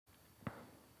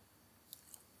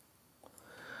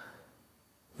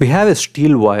We have a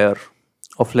steel wire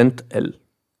of length L,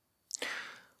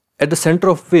 at the center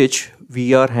of which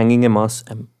we are hanging a mass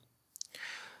M.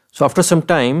 So after some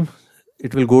time,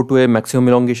 it will go to a maximum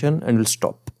elongation and will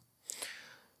stop.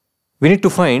 We need to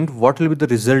find what will be the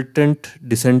resultant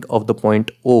descent of the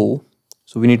point O.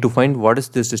 So we need to find what is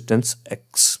this distance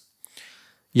x.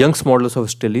 Young's modulus of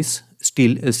steel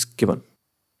is given.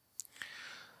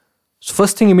 So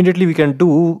first thing immediately we can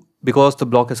do, because the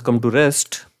block has come to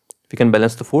rest, we can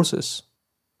balance the forces.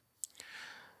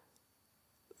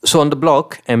 So on the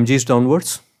block, mg is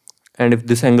downwards, and if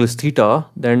this angle is theta,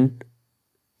 then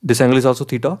this angle is also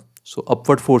theta. So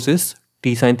upward force is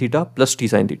t sine theta plus t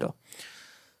sine theta.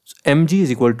 So mg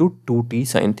is equal to 2t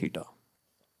sine theta,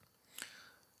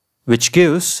 which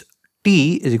gives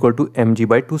t is equal to mg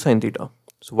by 2 sine theta.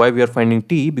 So why we are finding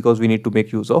t? Because we need to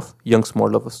make use of Young's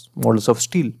modulus of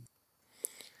steel.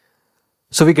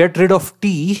 So we get rid of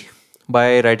t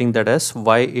by writing that as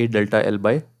ya delta L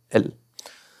by L.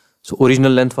 So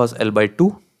original length was L by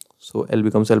 2. So L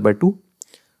becomes L by 2,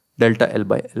 delta L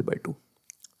by L by 2.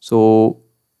 So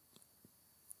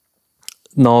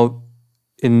now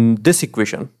in this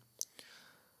equation,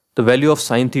 the value of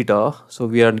sine theta, so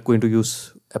we are going to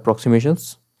use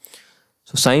approximations.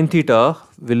 So sine theta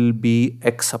will be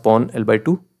x upon L by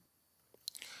 2.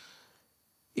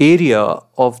 Area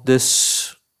of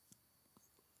this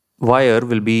wire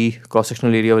will be,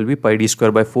 cross-sectional area will be pi d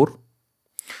square by 4.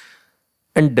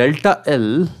 And delta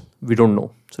L, we don't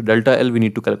know. So delta L we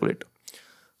need to calculate.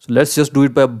 So let's just do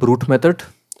it by a brute method.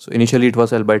 So initially it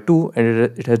was L by 2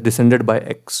 and it has descended by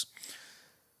x.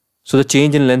 So the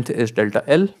change in length is delta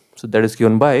L. So that is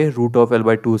given by root of L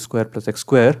by 2 square plus x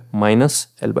square minus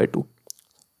L by 2.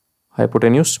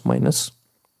 Hypotenuse minus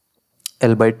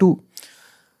L by 2.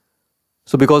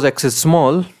 So because x is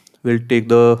small, we'll take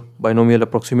the binomial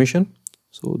approximation.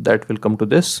 So that will come to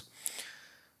this.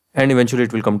 And eventually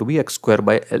it will come to be x square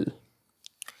by L.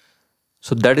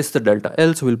 So that is the delta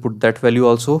L. So we'll put that value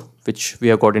also, which we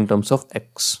have got in terms of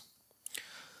x.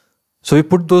 So we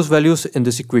put those values in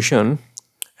this equation,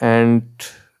 and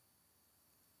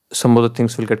some of the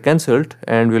things will get cancelled,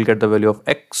 and we'll get the value of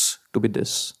x to be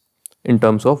this in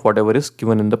terms of whatever is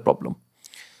given in the problem.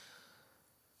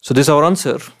 So this is our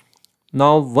answer.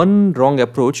 Now one wrong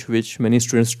approach which many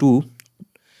students do.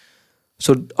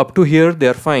 So up to here they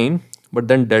are fine, but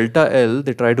then delta L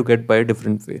they try to get by a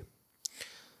different way.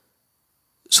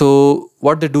 So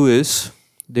what they do is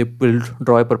they will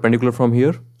draw a perpendicular from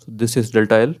here. So this is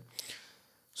delta L.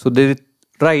 So they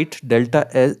write delta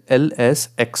L as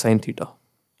x sine theta,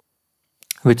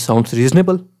 which sounds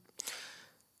reasonable.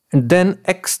 And then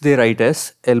x they write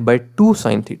as L by 2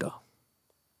 sine theta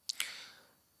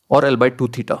or L by 2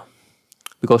 theta,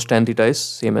 because tan theta is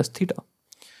same as theta.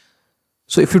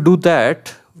 So if you do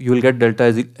that, you will get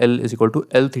delta L is equal to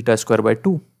L theta square by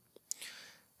 2.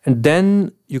 And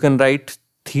then you can write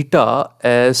theta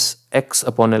as x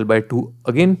upon L by 2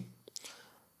 again.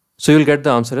 So you will get the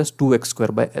answer as 2x square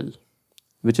by L,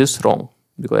 which is wrong,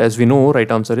 because as we know,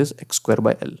 right answer is x square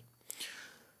by L.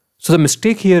 So the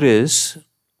mistake here is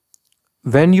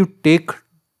when you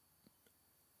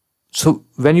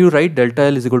write delta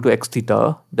L is equal to x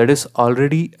theta, that is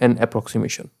already an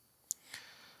approximation.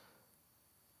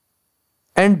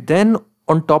 And then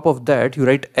on top of that, you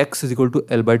write x is equal to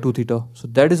L by 2 theta. So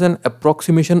that is an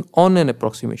approximation on an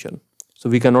approximation. So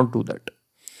we cannot do that.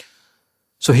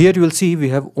 So here you will see we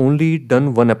have only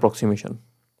done one approximation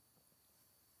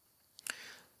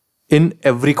in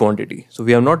every quantity. So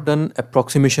we have not done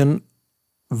approximation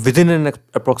within an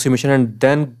approximation and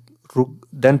then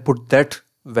put that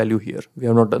value here. We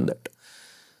have not done that.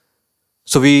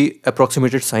 So we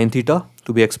approximated sine theta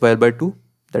to be x by L by 2.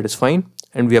 That is fine.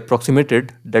 And we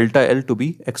approximated delta L to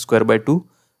be x square by 2.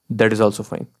 That is also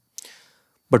fine.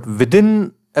 But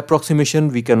within approximation,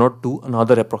 we cannot do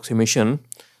another approximation,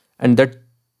 and that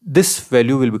this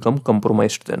value will become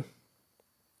compromised then.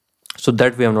 So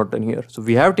that we have not done here. So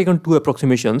we have taken two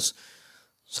approximations,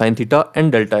 sine theta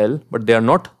and delta L, but they are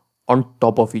not on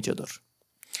top of each other.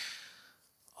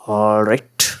 All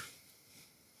right.